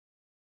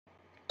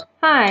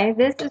Hi,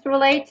 this is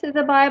Relate to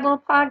the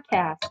Bible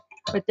podcast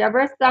with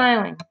Deborah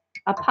Styling,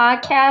 a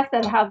podcast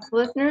that helps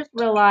listeners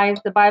realize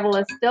the Bible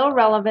is still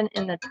relevant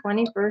in the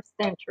 21st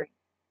century.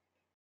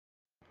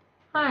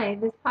 Hi,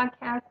 this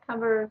podcast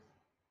covers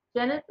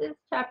Genesis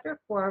chapter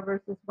 4,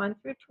 verses 1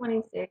 through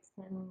 26,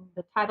 and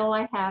the title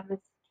I have is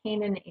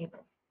Cain and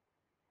Abel.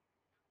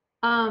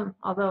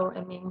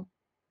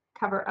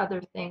 Cover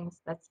other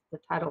things, that's the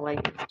title I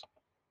used.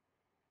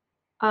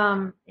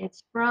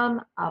 It's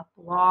from a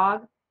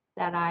blog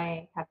that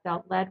I have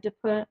felt led to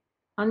put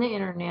on the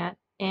internet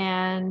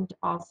and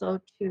also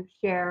to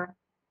share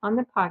on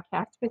the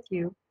podcast with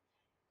you.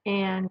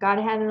 And God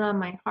had it on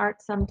my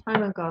heart some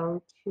time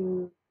ago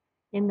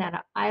in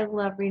that I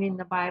love reading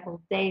the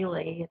Bible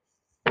daily. It's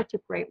such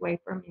a great way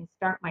for me to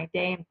start my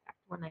day. In fact,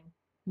 when I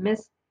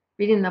miss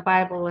reading the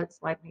Bible,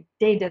 it's like my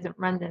day doesn't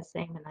run the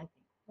same. And I think,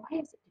 why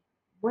is it?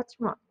 What's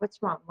wrong?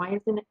 What's wrong? Why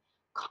isn't it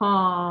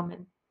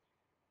calm?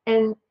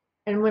 And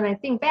and when I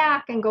think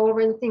back and go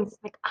over the things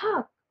like,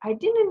 I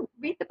didn't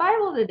read the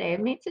Bible today. It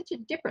made such a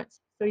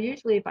difference. So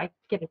usually if I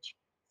get as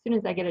soon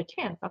as I get a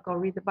chance, I'll go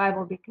read the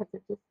Bible because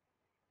it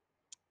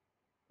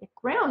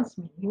grounds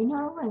me,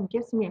 and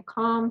gives me a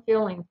calm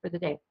feeling for the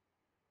day.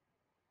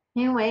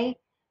 Anyway,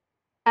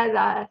 as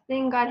a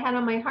thing God had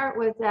on my heart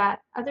was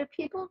that other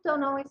people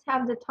don't always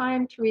have the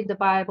time to read the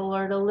Bible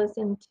or to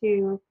listen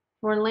to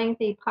more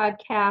lengthy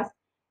podcasts,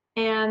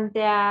 and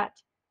that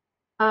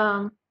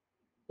um,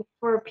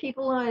 for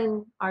people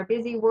in our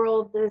busy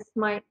world, this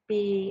might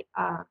be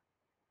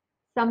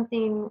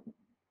something,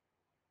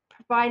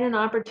 provide an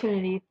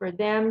opportunity for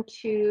them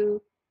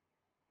to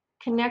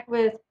connect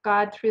with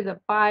God through the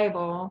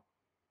Bible,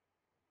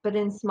 but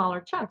in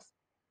smaller chunks.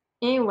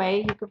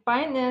 Anyway, you can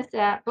find this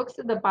at Books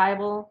of the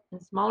Bible in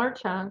smaller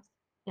chunks,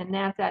 and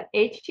that's at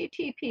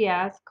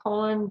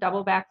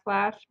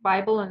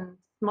https://Bible in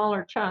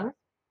smaller chunks,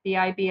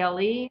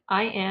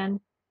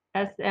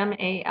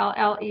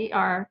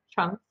 BIBLEINSMALLER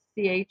chunks,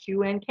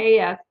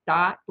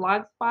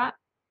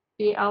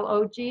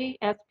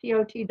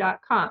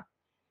 CHUNKS.blogspot.com.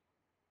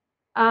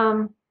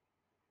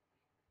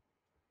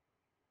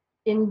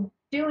 In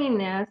doing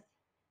this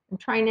and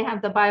trying to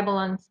have the Bible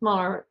in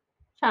smaller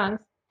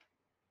chunks,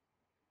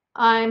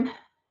 I'm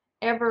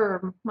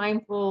ever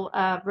mindful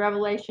of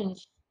Revelation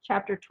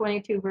chapter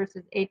 22,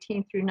 verses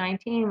 18 through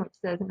 19, which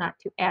says not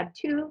to add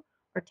to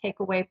or take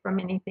away from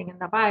anything in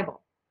the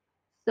Bible.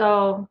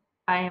 So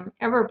I am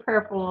ever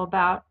prayerful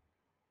about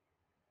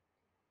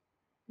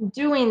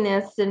doing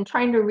this and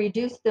trying to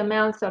reduce the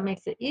amount so it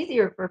makes it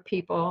easier for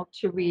people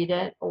to read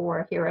it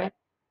or hear it,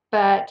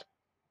 but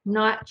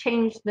not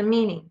change the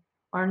meaning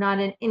or not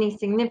in any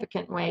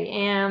significant way.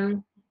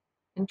 And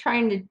in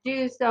trying to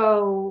do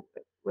so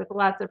with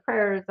lots of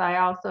prayers, I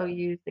also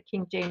use the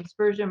King James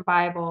Version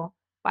Bible,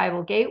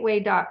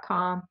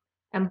 BibleGateway.com,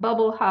 and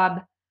Bible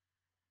Hub.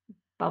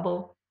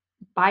 I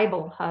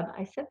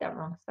said that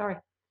wrong, sorry.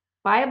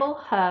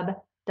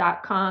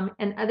 BibleHub.com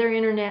and other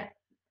internet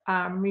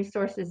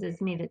resources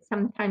as needed.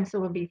 Sometimes there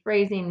will be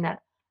phrasing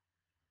that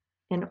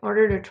in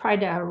order to try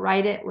to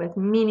write it with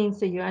meaning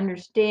so you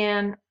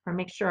understand or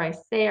make sure I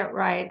say it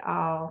right,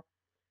 I'll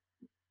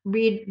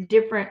read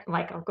different,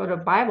 like I'll go to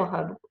Bible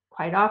Hub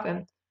quite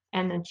often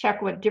and then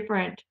check what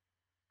different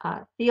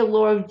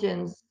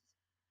theologians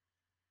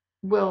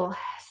will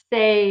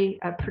say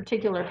a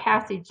particular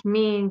passage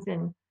means,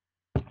 and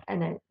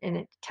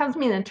it tells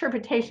me the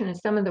interpretation of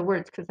some of the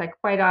words, because I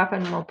quite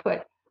often will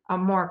put a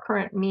more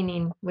current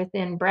meaning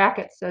within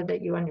brackets so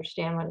that you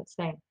understand what it's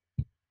saying.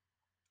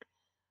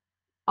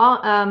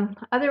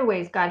 Other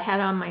ways God had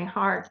on my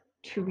heart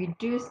to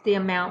reduce the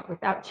amount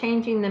without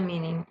changing the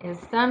meaning is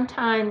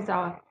sometimes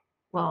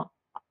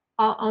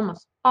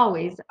almost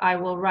always I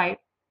will write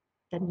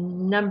the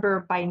number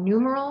by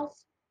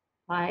numerals,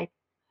 like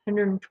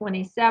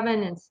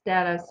 127,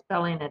 instead of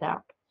spelling it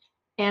out.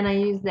 And I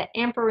use the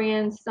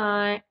ampersand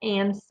sign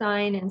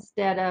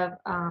instead of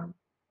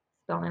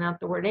spelling out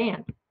the word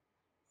and.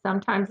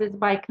 Sometimes it's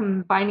by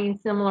combining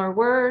similar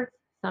words.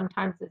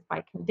 Sometimes it's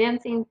by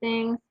condensing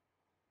things.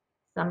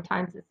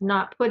 Sometimes it's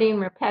not putting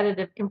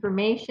repetitive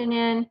information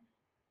in.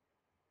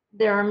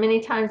 There are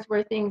many times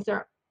where things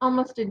are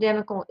almost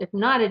identical, if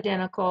not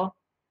identical,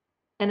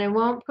 and I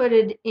won't put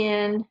it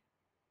in,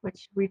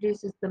 which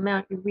reduces the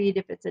amount you read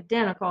if it's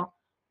identical,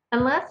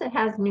 unless it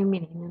has new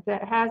meaning. If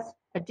it has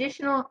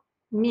additional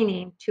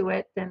meaning to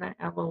it, then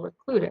I will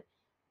include it.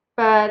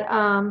 But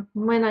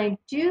when I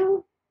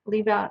do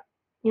leave out,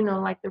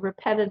 like the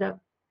repetitive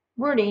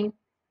wording,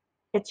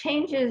 it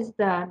changes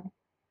the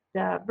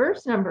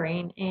verse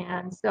numbering.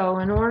 And so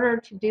in order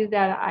to do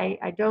that,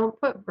 I don't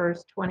put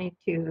verse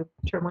 22,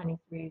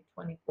 23,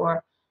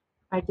 24.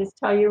 I just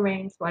tell you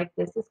range, like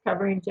this is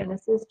covering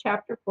Genesis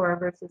chapter 4,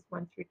 verses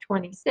 1 through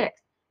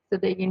 26, so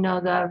that you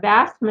know the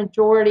vast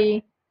majority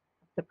of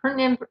the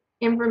pertinent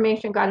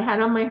information God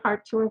had on my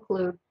heart to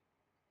include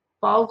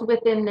falls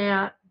within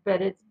that,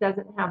 but it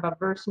doesn't have a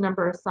verse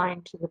number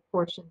assigned to the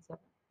portions of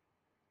it.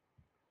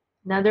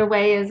 Another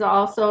way is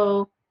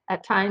also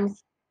at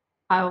times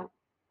I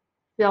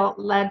feel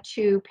led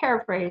to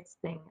paraphrase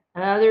things.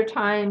 At other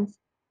times,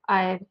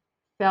 I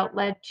felt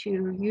led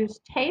to use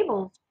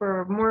tables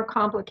for more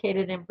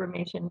complicated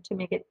information to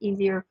make it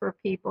easier for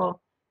people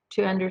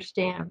to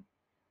understand.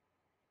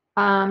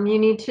 You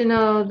need to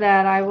know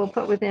that I will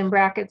put within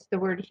brackets the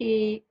word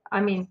he,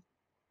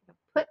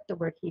 put the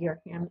word he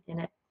or him in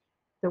it.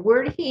 The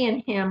word he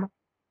and him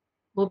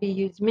will be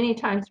used many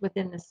times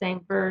within the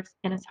same verse,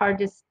 and it's hard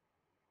to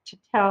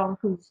tell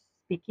who's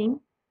speaking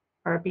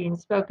or being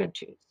spoken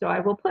to. So I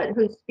will put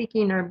who's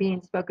speaking or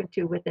being spoken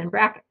to within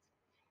brackets.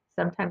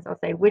 Sometimes I'll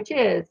say which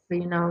is, so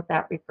you know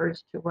that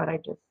refers to what I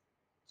just,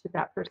 to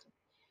that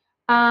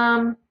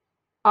person.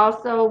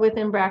 Also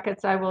within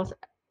brackets, I will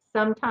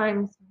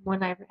sometimes,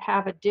 when I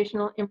have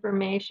additional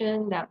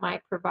information that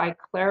might provide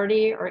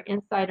clarity or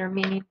insight or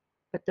meaning,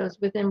 put those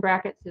within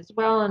brackets as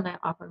well. And I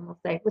often will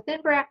say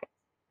within brackets.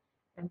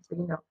 And so,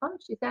 you know, oh,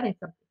 she's adding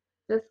something.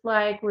 Just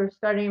like we're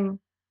starting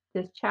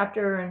this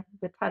chapter and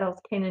the title's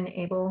Cain and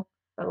Abel,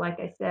 but like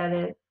I said,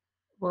 it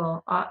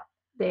will,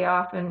 they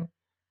often,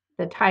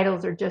 the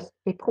titles are just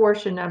a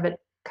portion of it,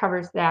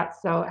 covers that,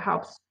 so it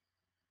helps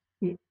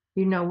you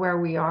know where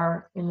we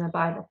are in the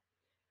Bible.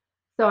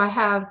 So I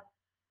have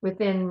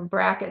within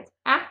brackets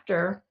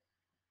after,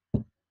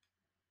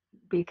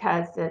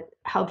 because it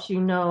helps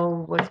you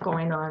know what's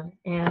going on,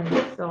 and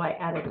so I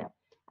added that.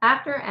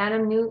 After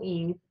Adam knew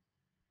Eve,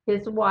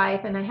 his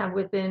wife, and I have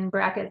within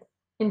brackets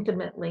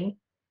intimately,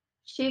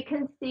 she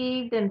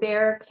conceived and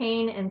bare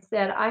Cain and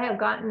said, I have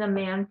gotten a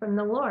man from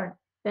the Lord.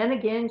 Then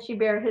again she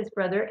bare his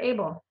brother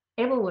Abel.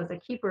 Abel was a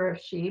keeper of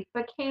sheep,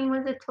 but Cain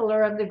was a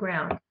tiller of the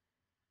ground.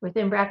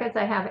 Within brackets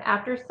I have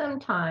after some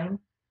time,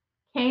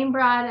 Cain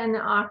brought an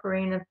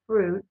offering of the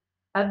fruit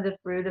of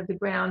the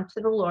ground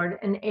to the Lord,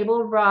 and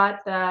Abel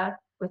brought the,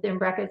 within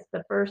brackets,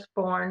 the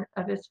firstborn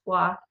of his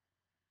flock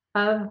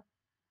and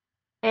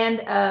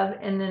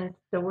then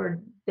the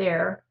word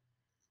there,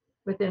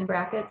 within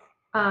brackets,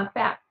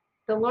 fat.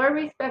 The Lord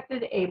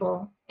respected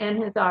Abel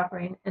and his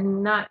offering,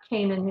 and not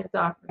Cain and his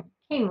offering.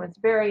 Cain was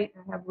very, I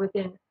have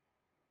within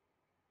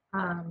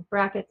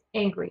brackets,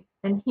 angry,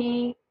 and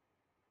he,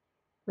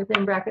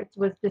 within brackets,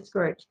 was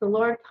discouraged. The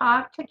Lord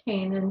talked to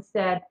Cain and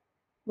said,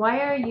 why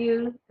are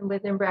you,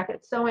 within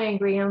brackets, so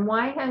angry, and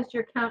why has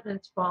your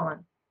countenance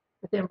fallen?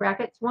 Within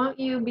brackets, won't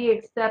you be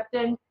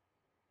accepted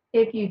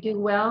if you do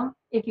well?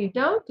 If you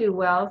don't do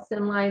well,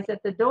 sin lies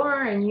at the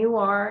door, and you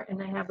are,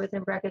 and I have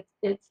within brackets,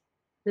 its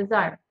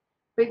desire.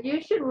 But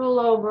you should rule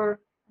over,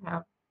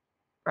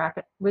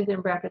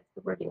 within brackets,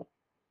 the word is.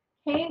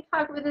 Cain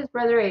talked with his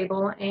brother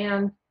Abel,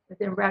 and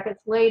within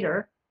brackets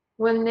later,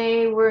 when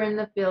they were in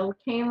the field,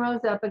 Cain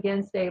rose up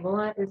against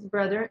Abel, his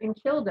brother, and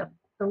killed him.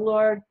 The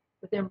Lord,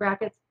 within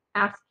brackets,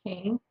 asked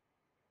Cain,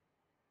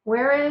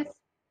 where is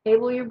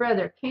Abel your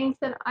brother? Cain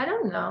said, I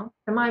don't know.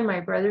 Am I my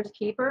brother's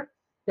keeper?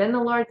 Then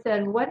the Lord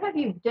said, what have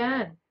you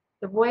done?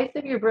 The voice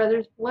of your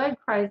brother's blood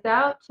cries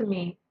out to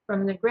me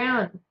from the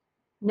ground.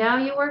 Now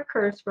you are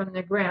cursed from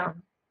the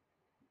ground.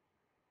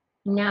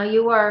 Now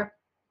you are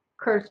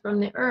cursed from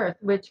the earth,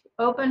 which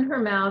opened her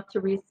mouth to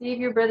receive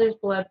your brother's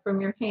blood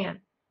from your hand.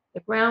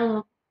 The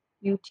ground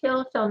you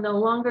till shall no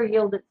longer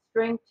yield its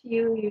strength to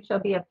you. You shall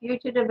be a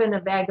fugitive and a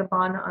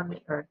vagabond on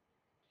the earth.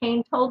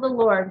 Cain told the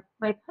Lord,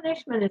 my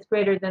punishment is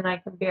greater than I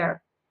can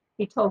bear.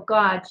 He told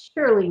God,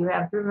 surely you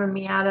have driven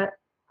me out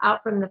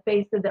from the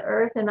face of the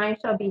earth, and I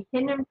shall be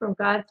hidden from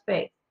God's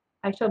face.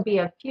 I shall be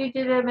a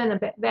fugitive and a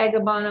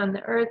vagabond on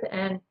the earth,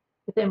 and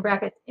within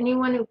brackets,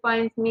 anyone who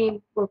finds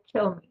me will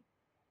kill me.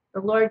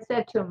 The Lord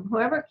said to him,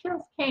 whoever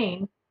kills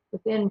Cain,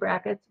 within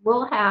brackets,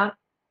 will have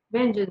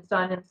vengeance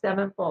on him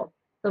sevenfold.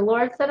 The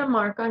Lord set a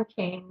mark on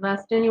Cain,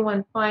 lest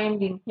anyone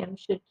finding him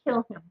should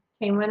kill him.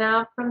 Cain went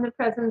out from the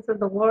presence of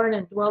the Lord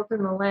and dwelt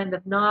in the land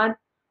of Nod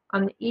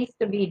on the east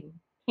of Eden.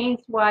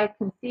 Cain's wife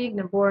conceived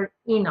and bore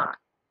Enoch.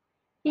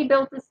 He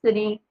built a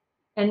city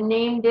and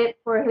named it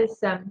for his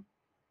son,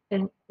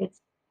 and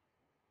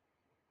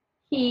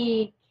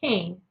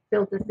Cain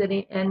built a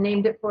city and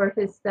named it for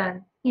his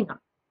son Enoch.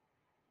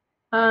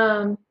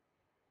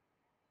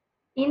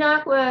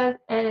 Enoch was,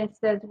 and it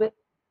says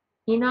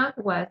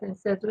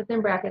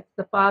within brackets,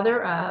 the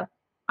father of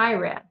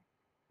Irad,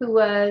 who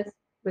was,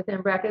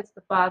 within brackets,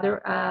 the father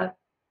of,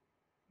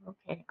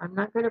 okay, I'm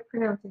not good at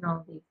pronouncing all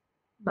of these,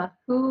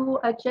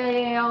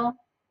 Mehujael,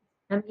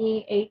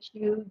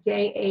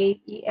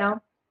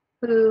 Mehujael,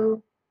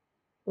 who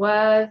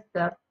was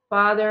the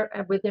father,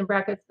 within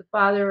brackets, the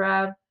father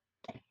of,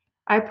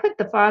 I put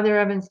the father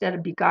of instead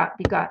of begot,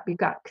 because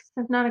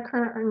it's not a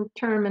current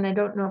term, and I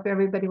don't know if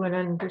everybody would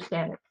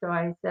understand it. So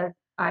I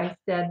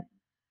said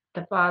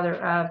the father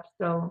of,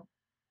 so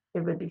it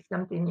would be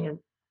something you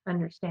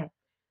understand.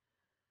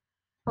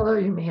 Although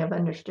you may have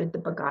understood the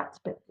begots,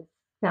 but it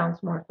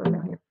sounds more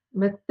familiar.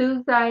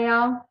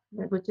 Methusael,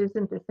 which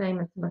isn't the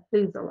same as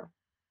Methuselah,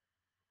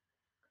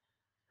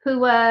 who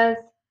was,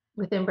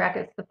 within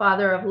brackets, the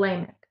father of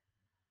Lamech.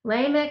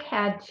 Lamech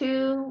had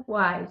two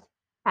wives,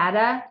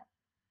 Adah,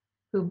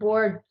 who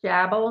bore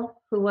Jabal,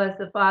 who was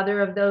the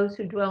father of those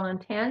who dwell in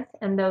tents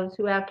and those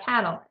who have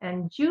cattle,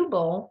 and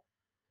Jubal,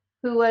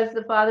 who was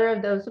the father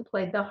of those who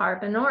played the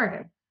harp and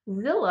organ.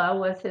 Zillah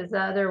was his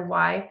other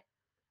wife,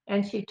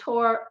 and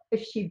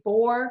she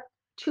bore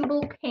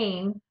Tubal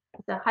Cain,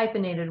 it's a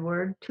hyphenated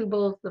word,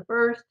 Tubal's the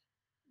first,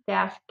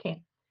 dash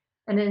Cain,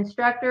 an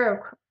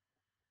instructor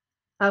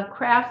of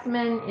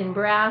craftsmen in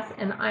brass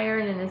and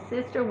iron, and his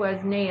sister was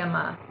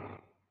Naamah.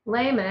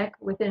 Lamech,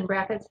 within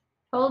brackets,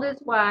 told his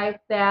wife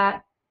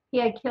that he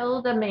had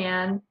killed a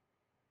man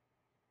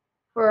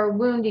for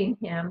wounding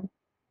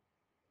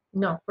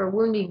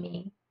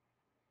me,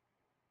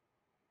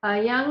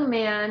 a young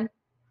man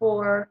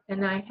for,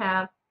 and I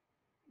have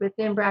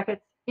within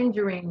brackets,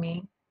 injuring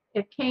me.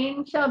 If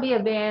Cain shall be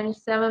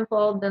avenged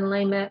sevenfold, then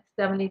Lamech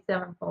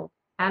 77fold.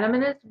 Adam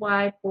and his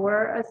wife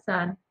bore a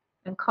son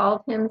and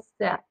called him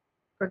Seth,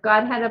 for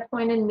God had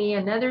appointed me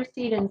another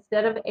seed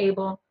instead of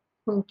Abel,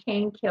 whom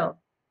Cain killed.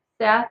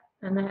 Seth,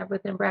 and I have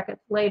within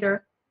brackets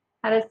later,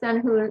 had a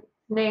son whose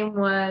name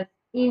was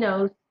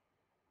Enos,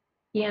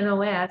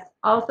 E-N-O-S,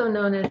 also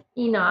known as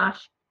Enosh,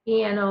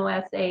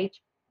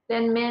 E-N-O-S-H.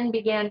 Then men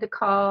began to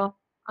call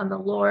on the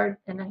Lord,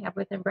 and I have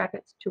within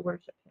brackets, to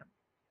worship him.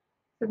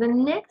 So the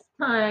next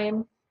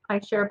time I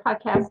share a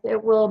podcast,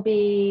 it will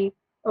be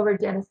over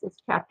Genesis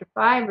chapter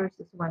 5,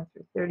 verses 1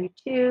 through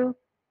 32.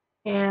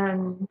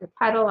 And the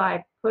title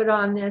I put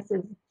on this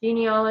is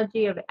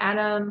Genealogy of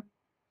Adam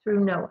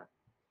through Noah.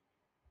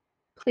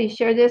 Please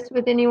share this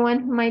with anyone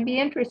who might be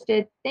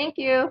interested. Thank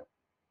you.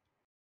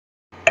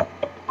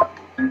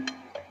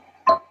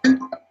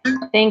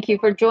 Thank you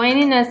for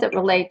joining us at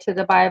Relate to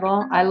the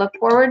Bible. I look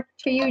forward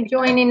to you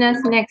joining us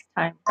next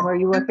time, where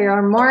you will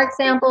hear more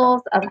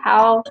examples of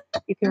how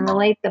you can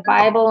relate the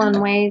Bible in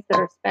ways that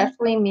are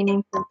especially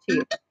meaningful to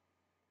you.